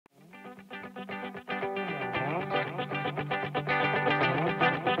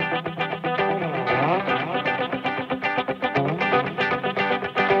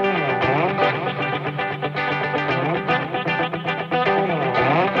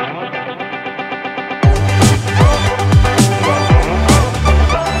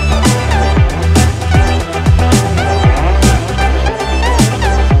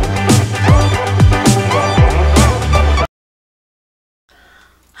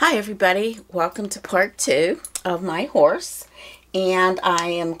Hi everybody, welcome to part 2 of my horse, and I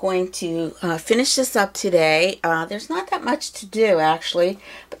am going to finish this up today. There's not that much to do actually,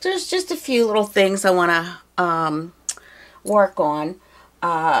 but there's just a few little things I want to work on.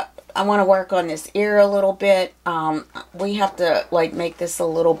 I want to work on this ear a little bit. We have to make this a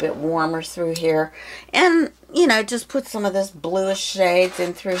little bit warmer through here, and just put some of this bluish shades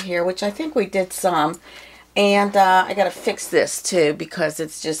in through here, which I think we did some. And I got to fix this too because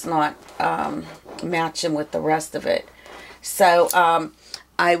it's just not matching with the rest of it. So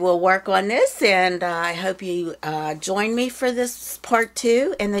I will work on this, and I hope you join me for this part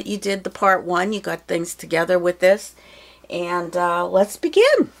 2 and that you did the part 1. You got things together with this. And let's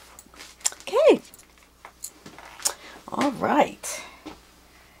begin. Okay. All right.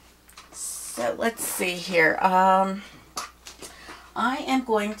 So let's see here. I am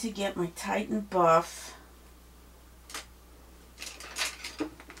going to get my Titan Buff.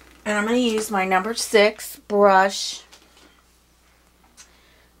 And I'm going to use my number 6 brush.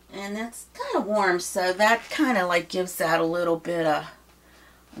 And that's kind of warm, so that kind of gives that a little bit of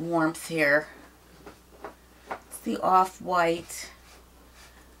warmth here. It's the off-white.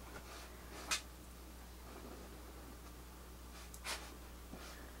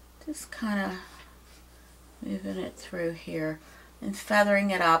 Just kind of moving it through here and feathering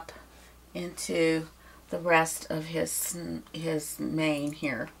it up into the rest of his mane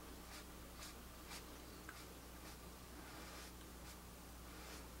here.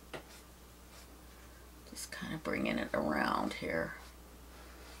 Kind of bringing it around here.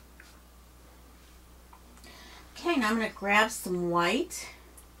 Okay, now I'm going to grab some white.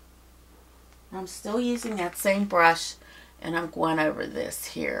 I'm still using that same brush, and I'm going over this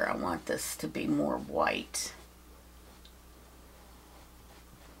here. I want this to be more white.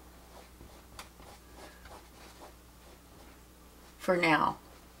 For now.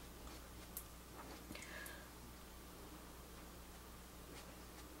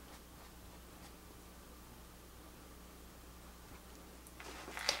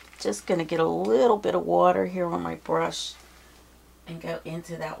 Just going to get a little bit of water here on my brush and go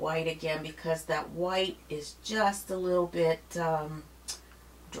into that white again, because that white is just a little bit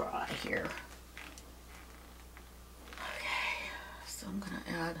dry here. Okay, so I'm going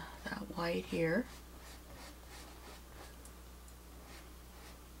to add that white here.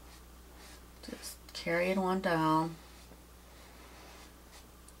 Just carry it on down.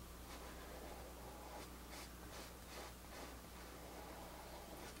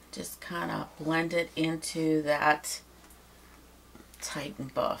 Just kind of blend it into that Titan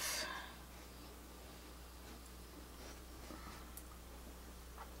Buff.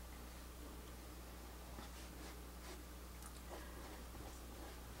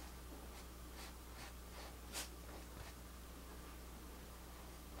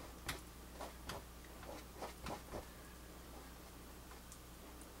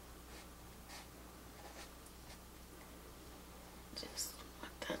 Just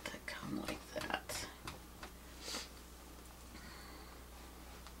to come like that.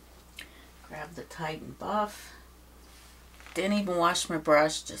 Grab the Titan Buff. Didn't even wash my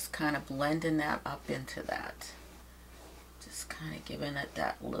brush, just kind of blending that up into that. Just kind of giving it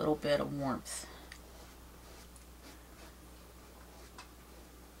that little bit of warmth.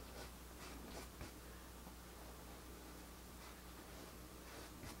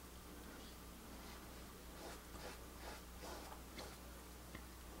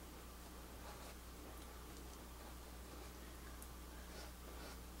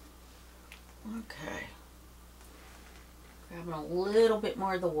 Okay, grabbing a little bit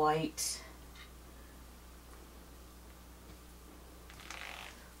more of the white.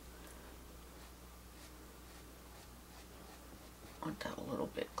 Want that a little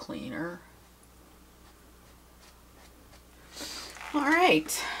bit cleaner. All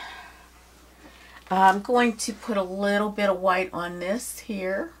right, I'm going to put a little bit of white on this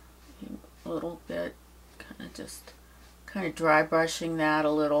here. A little bit, kind of dry brushing that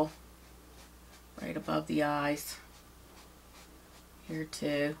a little. Right above the eyes. Here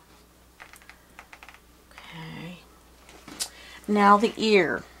too. Okay. Now the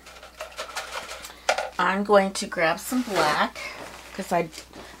ear. I'm going to grab some black because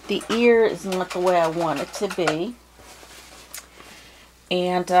the ear is not the way I want it to be.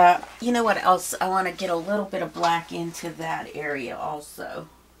 And you know what else? I want to get a little bit of black into that area also.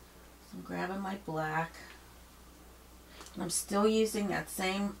 So I'm grabbing my black. And I'm still using that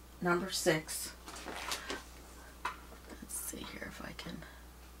same number 6. Let's see here if I can.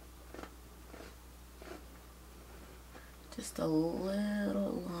 Just a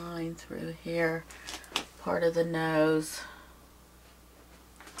little line through here, part of the nose.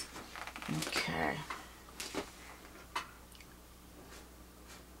 Okay.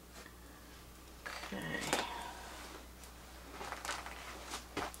 Okay.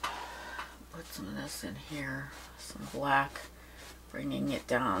 Put some of this in here, some black, bringing it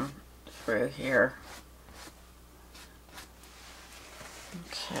down through here.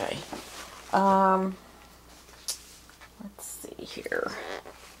 Okay. Let's see here.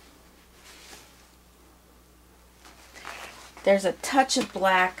 There's a touch of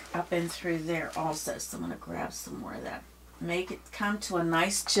black up in through there also, so I'm going to grab some more of that. Make it come to a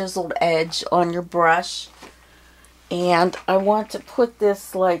nice chiseled edge on your brush. And I want to put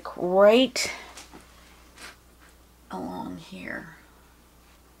this like right along here.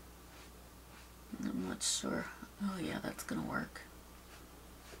 I'm not sure. Oh yeah, that's going to work.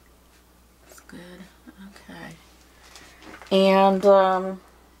 That's good. Okay. And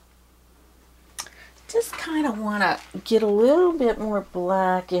just kind of want to get a little bit more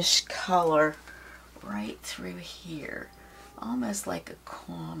blackish color right through here, almost like a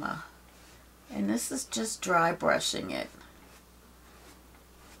comma. And this is just dry brushing it.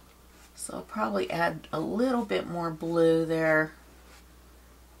 So I'll probably add a little bit more blue there.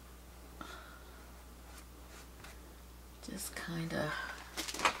 Just kind of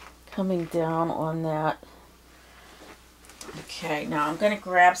coming down on that. Okay, now I'm going to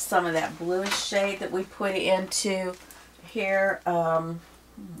grab some of that bluish shade that we put into here. I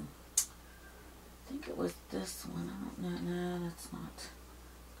think it was this one. I don't know. No, that's not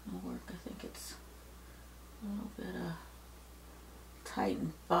going to work. I think it's a little bit of tight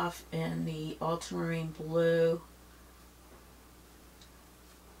and buff in the ultramarine blue.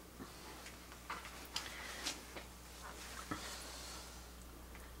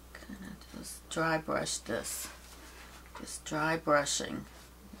 Kind of just dry brush this. Just dry brushing.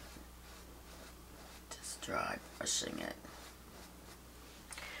 Just dry brushing it.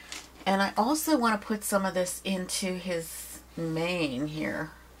 And I also want to put some of this into his mane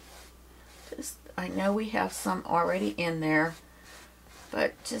here. Just, I know we have some already in there,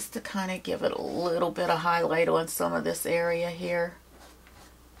 but just to kind of give it a little bit of highlight on some of this area here.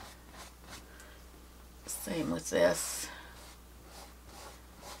 Same with this.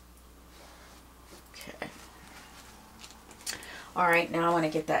 Okay. Alright, now I want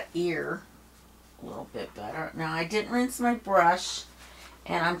to get that ear a little bit better. Now I didn't rinse my brush,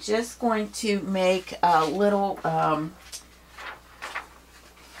 and I'm just going to make a little, kind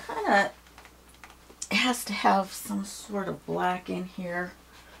of, it has to have some sort of black in here.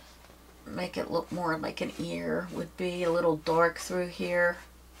 Make it look more like an ear would be, a little dark through here.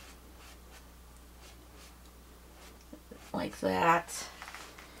 Like that.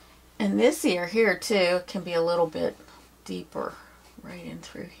 And this ear here too can be a little bit deeper, right in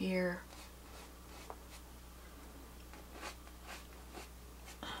through here.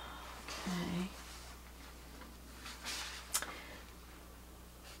 Okay.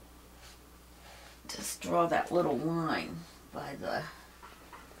 Just draw that little line by the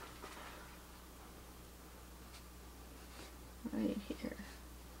right here.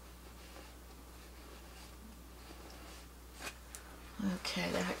 Okay,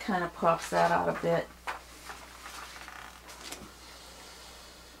 that kind of pops that out a bit.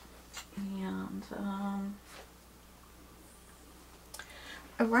 And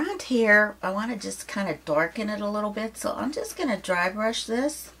around here, I want to just kind of darken it a little bit, so I'm just going to dry brush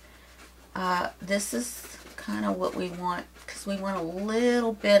this. This is kind of what we want, because we want a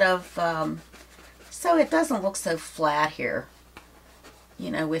little bit of, so it doesn't look so flat here,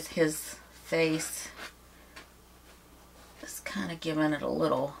 you know, with his face. Just kind of giving it a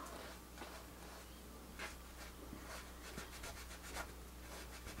little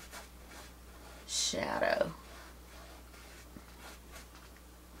shadow.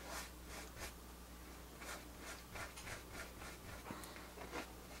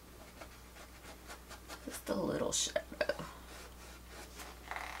 Just a little shadow.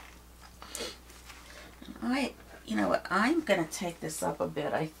 And you know what, I'm going to take this up a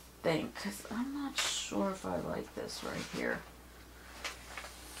bit, I think, because I'm not sure if I like this right here.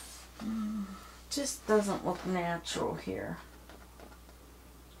 Just doesn't look natural here.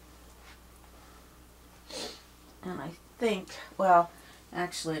 And I think, well,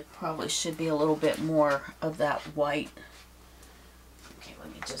 actually it probably should be a little bit more of that white. Okay,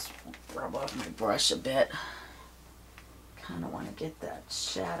 let me just rub off my brush a bit. Kind of want to get that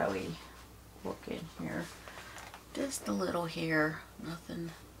shadowy look in here. Just a little here,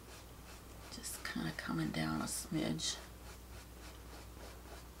 nothing, just kind of coming down a smidge.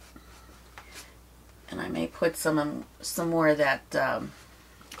 And I may put some more of that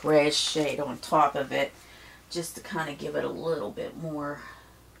grayish shade on top of it, just to kind of give it a little bit more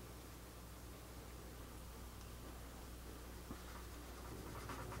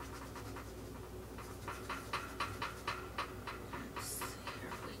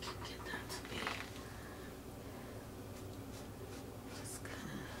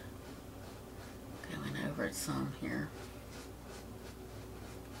over it some here.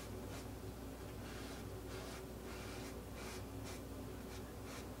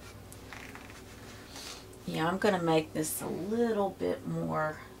 Yeah, I'm going to make this a little bit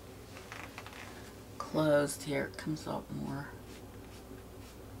more closed here. It comes up more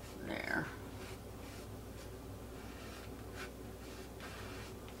there.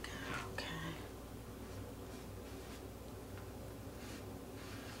 Okay.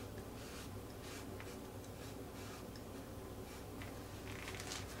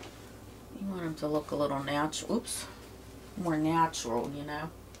 You want them to look a little natural. Oops. More natural, you know.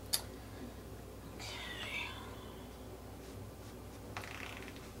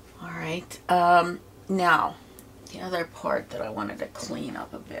 Alright, now, the other part that I wanted to clean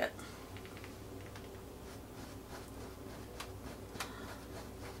up a bit.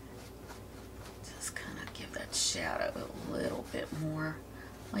 Just kind of give that shadow a little bit more,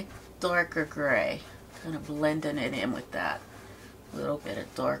 like darker gray. Kind of blending it in with that little bit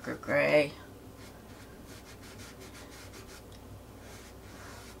of darker gray.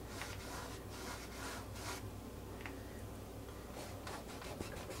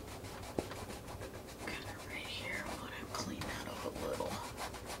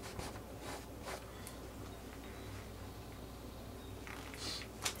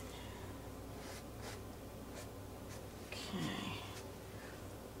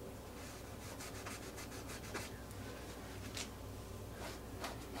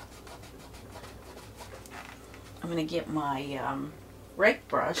 I'm going to get my rake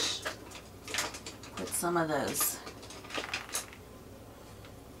brush, put some of those,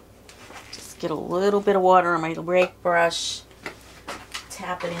 just get a little bit of water on my rake brush,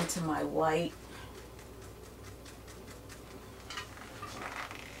 tap it into my white.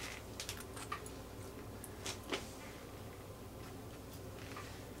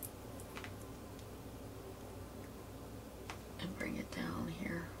 And bring it down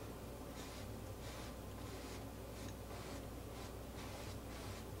here.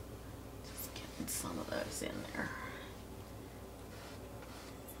 Some of those in there.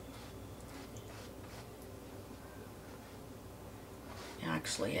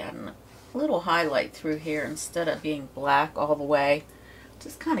 Actually adding a little highlight through here instead of being black all the way.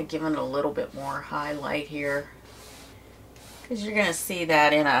 Just kind of giving it a little bit more highlight here. Because you're going to see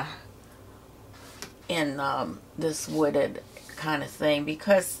that in this wooded kind of thing,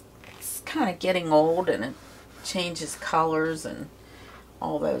 because it's kind of getting old and it changes colors and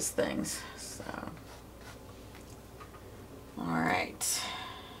all those things. So, alright.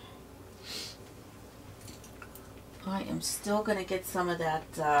 I am still going to get some of that,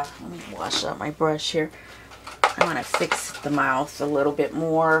 let me wash out my brush here. I want to fix the mouth a little bit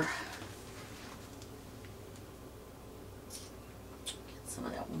more. Get some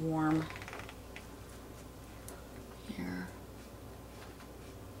of that warm here.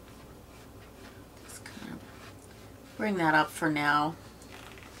 Just kind of bring that up for now.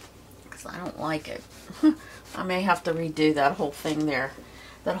 I don't like it. I may have to redo that whole thing there,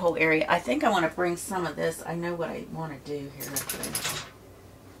 that whole area. I think I want to bring some of this. I know what I want to do here.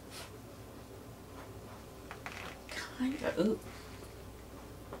 Kind of, ooh.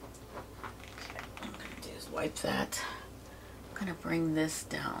 Okay, what I'm going to do is wipe that. I'm going to bring this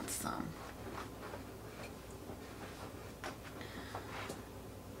down some.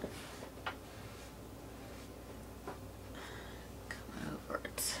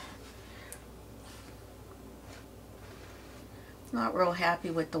 Not real happy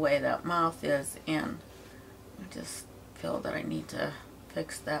with the way that mouth is, and I just feel that I need to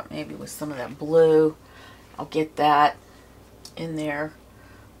fix that maybe with some of that blue. I'll get that in there.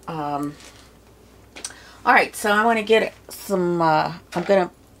 Alright, so I want to get some I'm gonna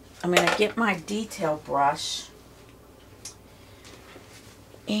get my detail brush,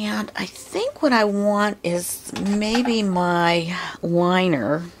 and I think what I want is maybe my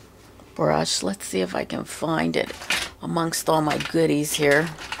liner brush. Let's see if I can find it amongst all my goodies here.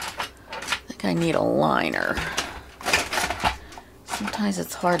 I think I need a liner. Sometimes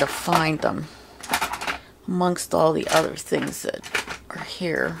it's hard to find them amongst all the other things that are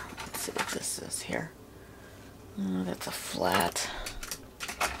here. Let's see what this is here. Oh, that's a flat.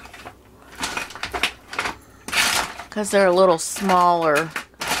 Because they're a little smaller.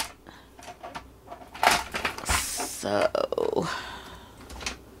 So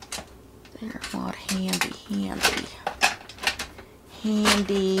they're not handy. Handy.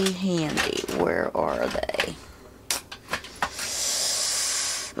 Where are they?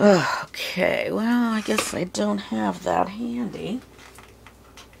 Okay, well, I guess I don't have that handy.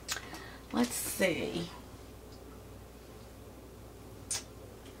 Let's see.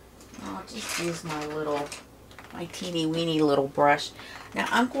 I'll just use my teeny weeny little brush. Now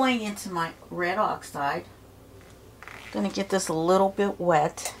I'm going into my red oxide. I'm going to get this a little bit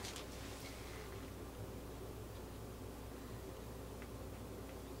wet.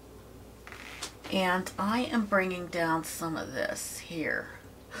 And I am bringing down some of this here.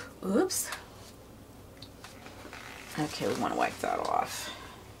 Oops. Okay, we want to wipe that off.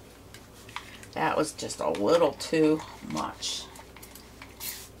 That was just a little too much.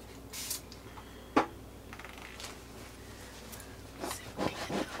 Let's see if we can get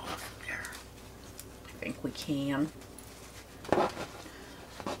that off of there. I think we can.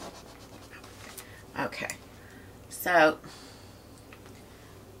 Okay, so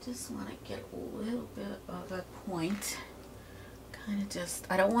just want to get a little bit of a point. Kind of just,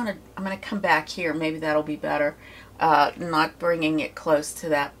 I don't want to, I'm going to come back here. Maybe that'll be better. Not bringing it close to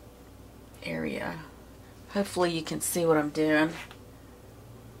that area. Hopefully you can see what I'm doing.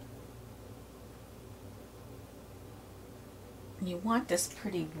 You want this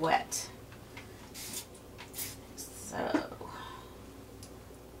pretty wet. So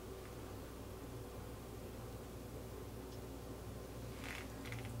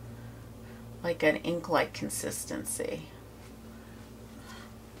like an ink-like consistency.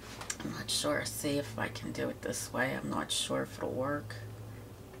 I'm not sure. See if I can do it this way. I'm not sure if it'll work.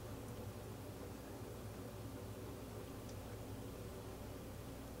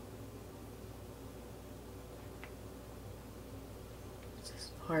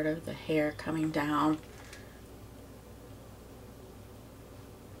 Just part of the hair coming down.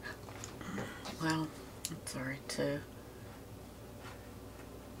 Well, that's alright too.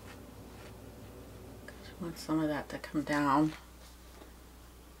 I want some of that to come down.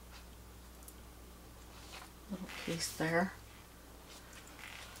 Little piece there.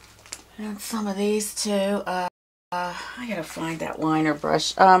 And some of these too. I gotta find that liner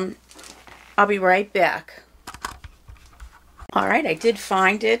brush. I'll be right back. Alright, I did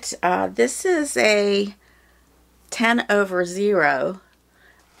find it. This is a 10/0.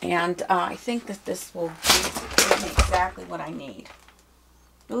 And I think that this will give me exactly what I need.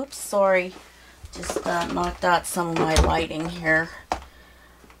 Oops, sorry. Just knocked out some of my lighting here.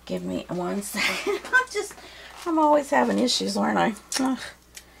 Give me 1 second. I'm always having issues, aren't I? Ugh.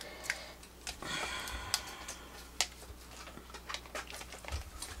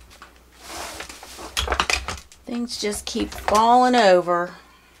 Things just keep falling over.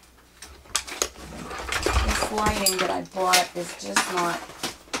 This lighting that I bought is just not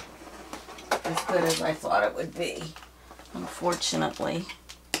as good as I thought it would be, unfortunately.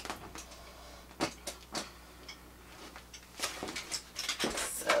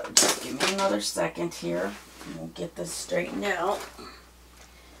 So just give me another second here and we'll get this straightened out.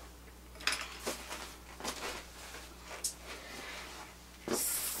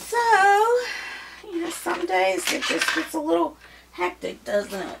 So, you know, some days it just gets a little hectic,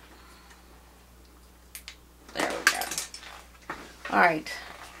 doesn't it? There we go. Alright.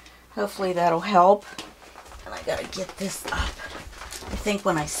 Hopefully that'll help. And I gotta get this up. I think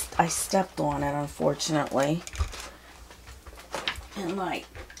when I stepped on it, unfortunately. And my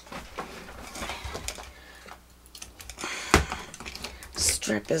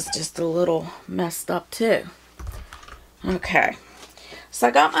strip is just a little messed up too. Okay. So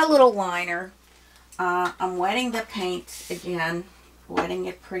I got my little liner. I'm wetting the paint again. Wetting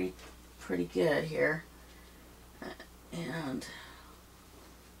it pretty good here. And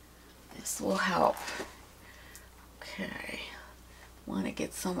this will help. Okay. Want to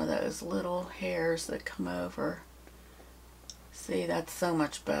get some of those little hairs that come over. See, that's so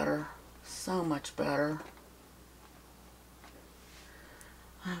much better. So much better.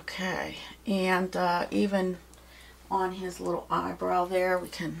 Okay. And even on his little eyebrow there, we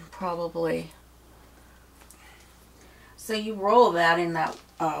can probably... So you roll that in that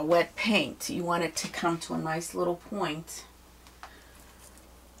wet paint. You want it to come to a nice little point.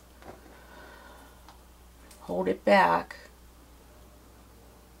 Hold it back.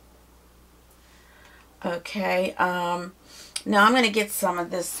 Okay, now I'm going to get some of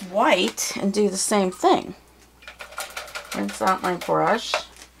this white and do the same thing. Rinse out my brush,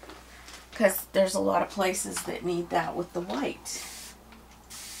 because there's a lot of places that need that with the white.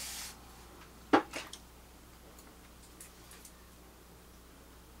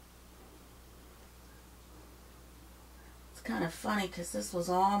 It's kind of funny because this was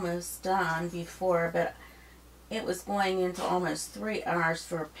almost done before, but it was going into almost 3 hours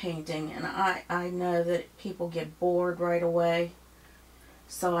for a painting, and I know that people get bored right away,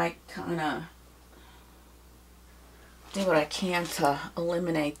 so I kind of do what I can to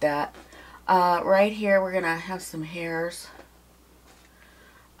eliminate that. Right here we're going to have some hairs.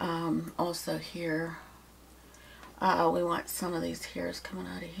 Also here, we want some of these hairs coming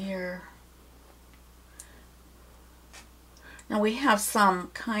out of here. Now we have some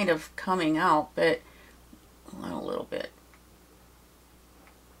kind of coming out, but a little bit.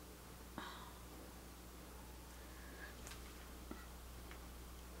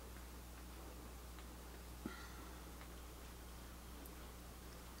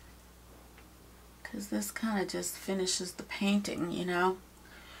 Because this kind of just finishes the painting, you know.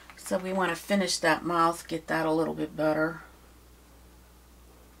 So we want to finish that mouth, get that a little bit better.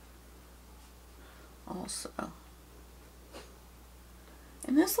 Also.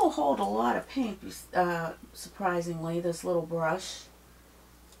 And this will hold a lot of paint, surprisingly, this little brush.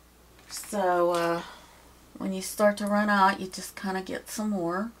 So when you start to run out, you just kind of get some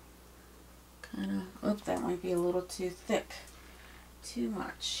more. Kind of, oops, that might be a little too thick. Too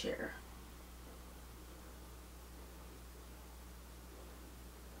much here.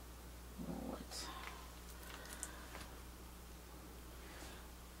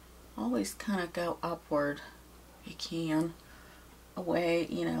 Always kind of go upward if you can. Away,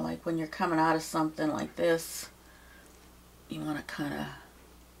 you know, like when you're coming out of something like this, you want to kind of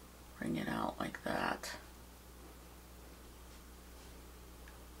bring it out like that.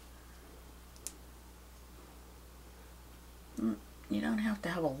 You don't have to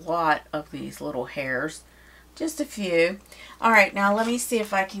have a lot of these little hairs, just a few. All right, now let me see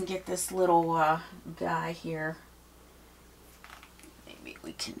if I can get this little guy here. Maybe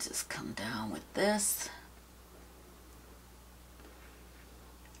we can just come down with this.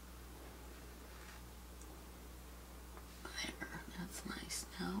 Nice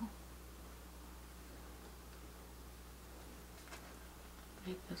now.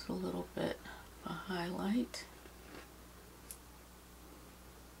 Make this a little bit of a highlight.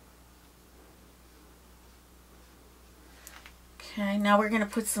 Okay, now we're going to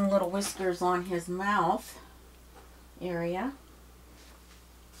put some little whiskers on his mouth area.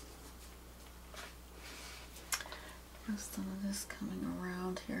 There's some of this coming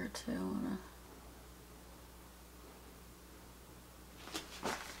around here too.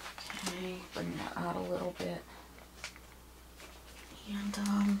 Okay, bring that out a little bit.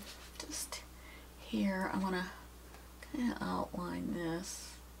 And just here, I want to kind of outline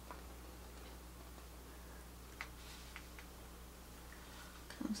this.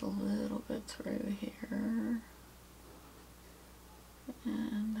 Comes a little bit through here.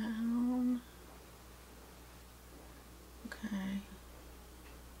 And down. Okay.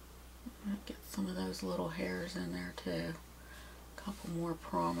 I'm going to get some of those little hairs in there too. Couple more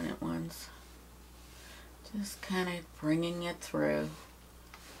prominent ones. Just kind of bringing it through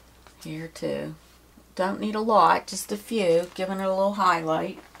here too. Don't need a lot, just a few, giving it a little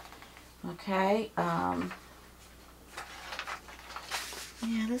highlight. Okay. Yeah,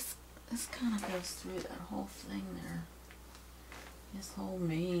 this kind of goes through that whole thing there. This whole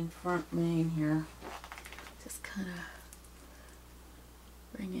front mane here. Just kind of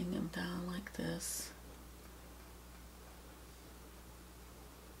bringing them down like this.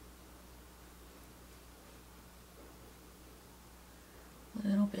 A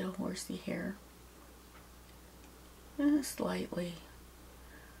little bit of horsey hair. Just lightly.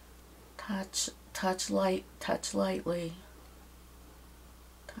 Touch lightly. Touch lightly.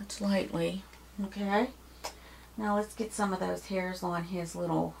 Okay. Now let's get some of those hairs on his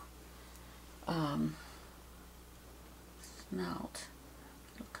little snout.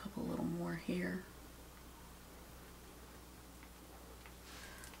 A couple little more here.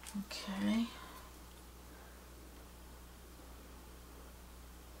 Okay.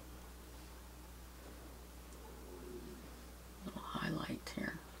 Highlight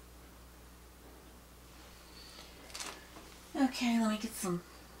here. Okay, let me get some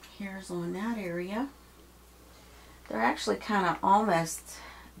hairs on that area. They're actually kind of almost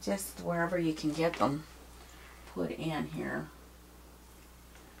just wherever you can get them put in here.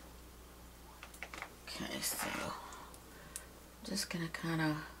 Okay, so just gonna kind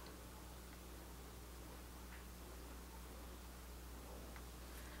of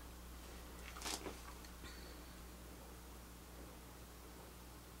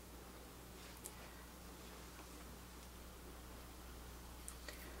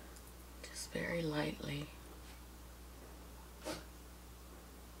very lightly.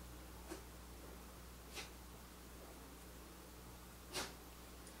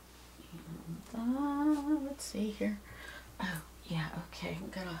 And, let's see here. Oh, yeah, okay. I'm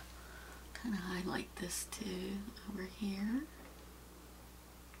gonna kind of highlight this too over here.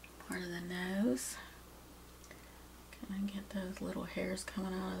 Part of the nose. Can I get those little hairs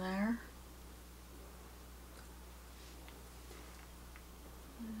coming out of there?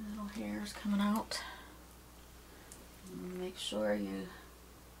 hairs coming out. Make sure you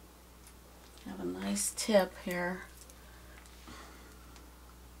have a nice tip here.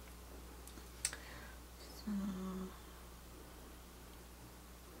 So,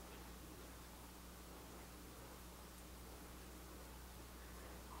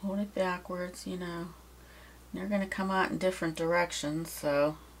 hold it backwards, you know. They're going to come out in different directions,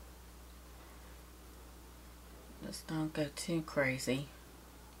 so just don't go too crazy.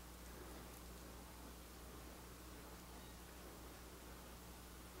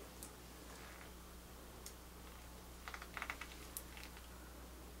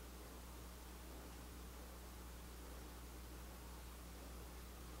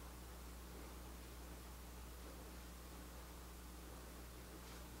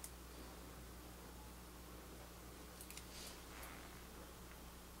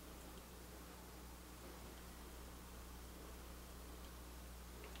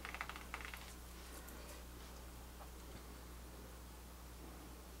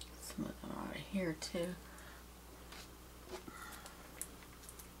 Some of them out of here too.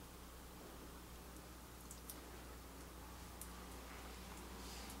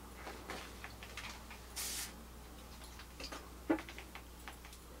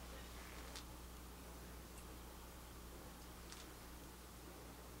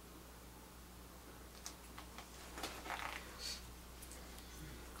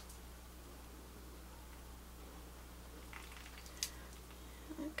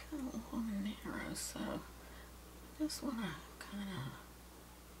 So just want to kind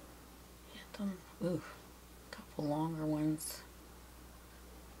of hit them. Ooh, a couple longer ones.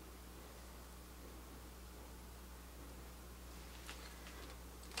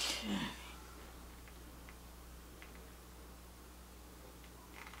 Okay.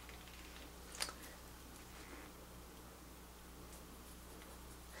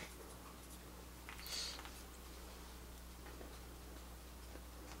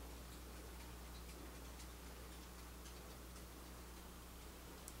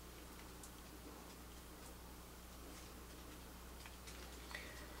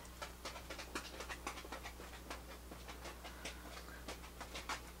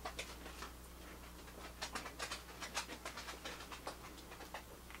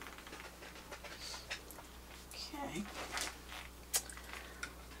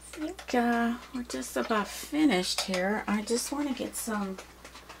 I think we're just about finished here. I just want to get some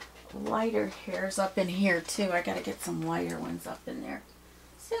lighter hairs up in here too. I got to get some lighter ones up in there.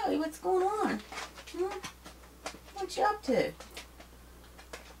 Sally, what's going on? What you up to?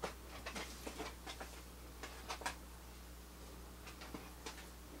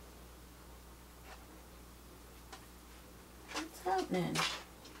 What's happening?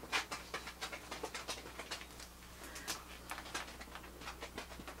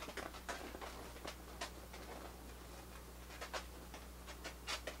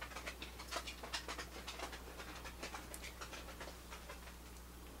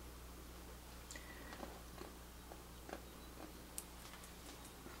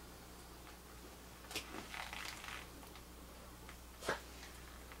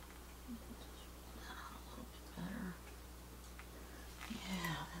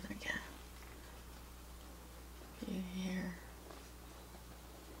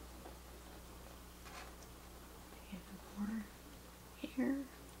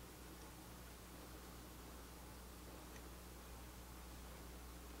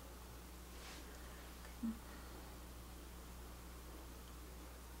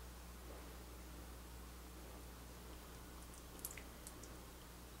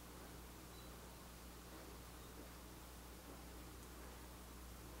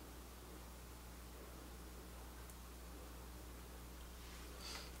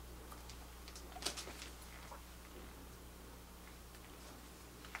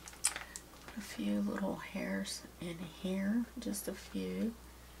 A few little hairs in here, just a few.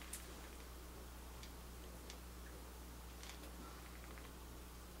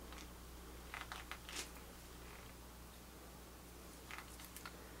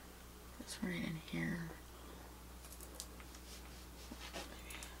 Just right in here.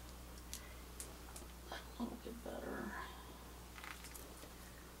 A little bit better.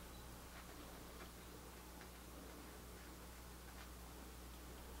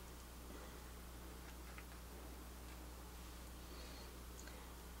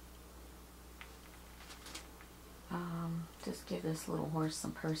 Just give this little horse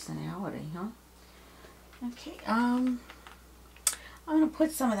some personality, huh? Okay, I'm going to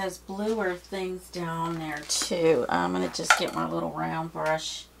put some of those bluer things down there too. I'm going to just get my little round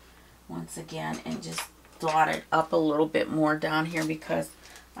brush once again and just dot it up a little bit more down here because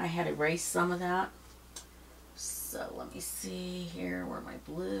I had erased some of that. So let me see here where my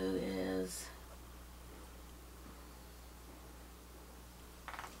blue is.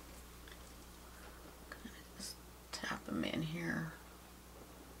 Just tap them in here.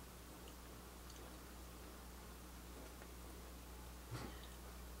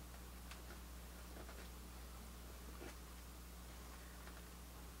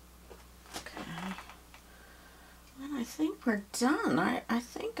 I think we're done. I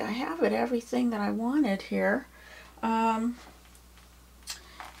think I have everything that I wanted here. I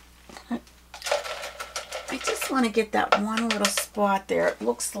just want to get that one little spot there. It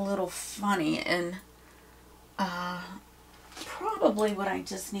looks a little funny, and probably what I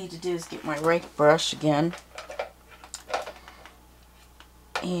just need to do is get my rake brush again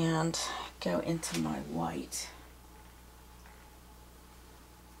and go into my white.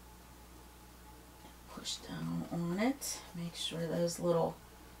 Push down on it, make sure those little,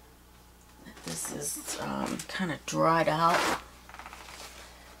 that this is kind of dried out.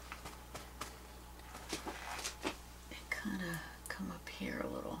 And kind of come up here a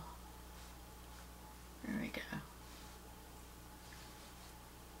little. There we go.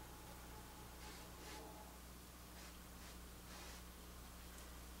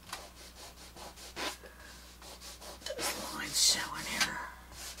 Those lines showing here.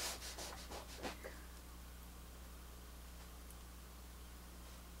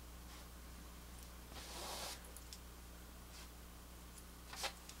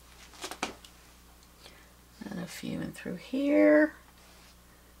 A few in through here.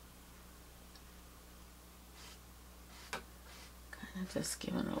 Kind of just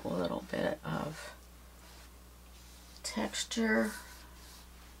giving it a little bit of texture.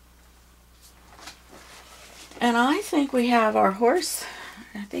 And I think we have our horse.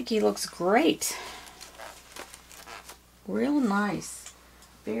 I think he looks great. Real nice.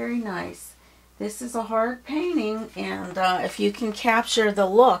 Very nice. This is a hard painting, and if you can capture the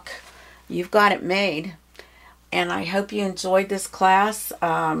look, you've got it made. And I hope you enjoyed this class.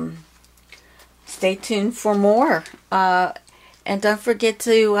 Stay tuned for more. And don't forget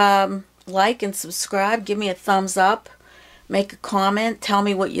to like and subscribe. Give me a thumbs up. Make a comment. Tell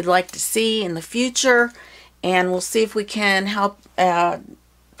me what you'd like to see in the future. And we'll see if we can help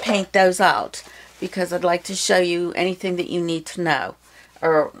paint those out. Because I'd like to show you anything that you need to know.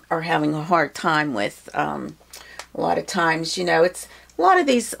 Or are having a hard time with. A lot of times, you know, it's... A lot of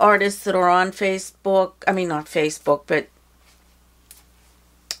these artists that are on Facebook, I mean not Facebook, but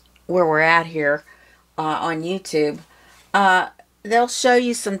where we're at here on YouTube, they'll show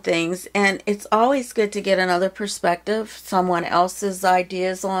you some things, and it's always good to get another perspective, someone else's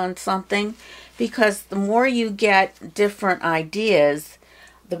ideas on something, because the more you get different ideas,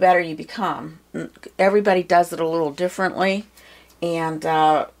 the better you become. Everybody does it a little differently, and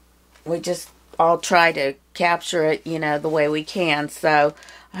we just all try to capture it, you know, the way we can. So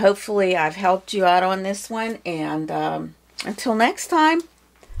hopefully I've helped you out on this one, and until next time,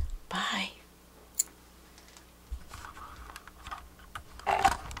 bye.